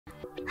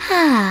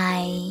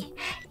Hi!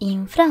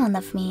 In front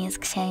of me is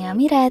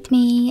Xiaomi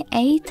Redmi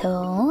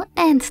A2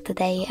 and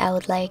today I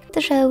would like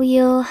to show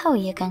you how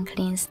you can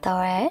clean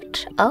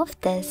storage of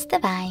this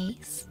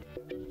device.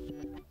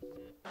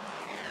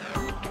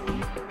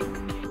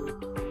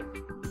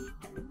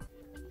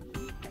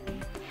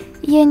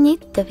 You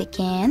need to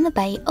begin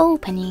by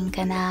opening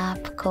an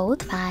app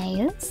called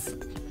Files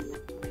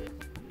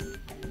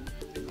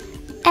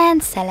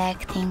and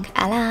selecting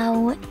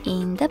Allow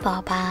in the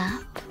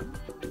pop-up.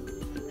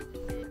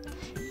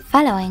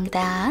 Following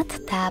that,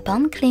 tap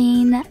on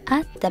Clean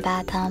at the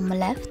bottom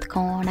left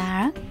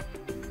corner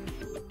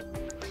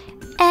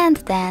and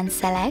then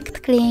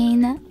select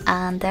Clean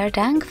under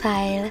Junk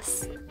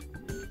Files.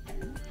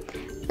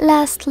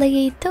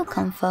 Lastly, to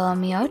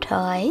confirm your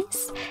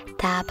choice,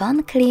 tap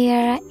on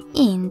Clear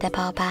in the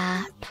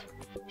pop-up.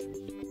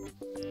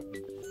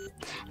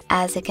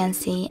 As you can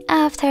see,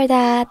 after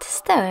that,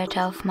 storage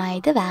of my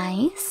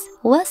device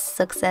was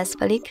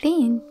successfully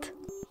cleaned.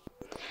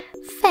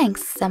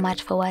 Thanks so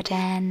much for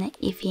watching.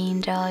 If you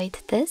enjoyed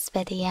this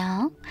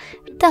video,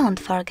 don't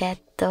forget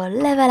to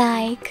leave a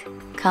like,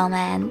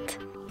 comment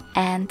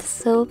and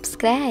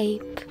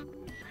subscribe.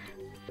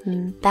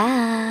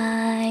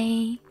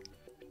 Bye!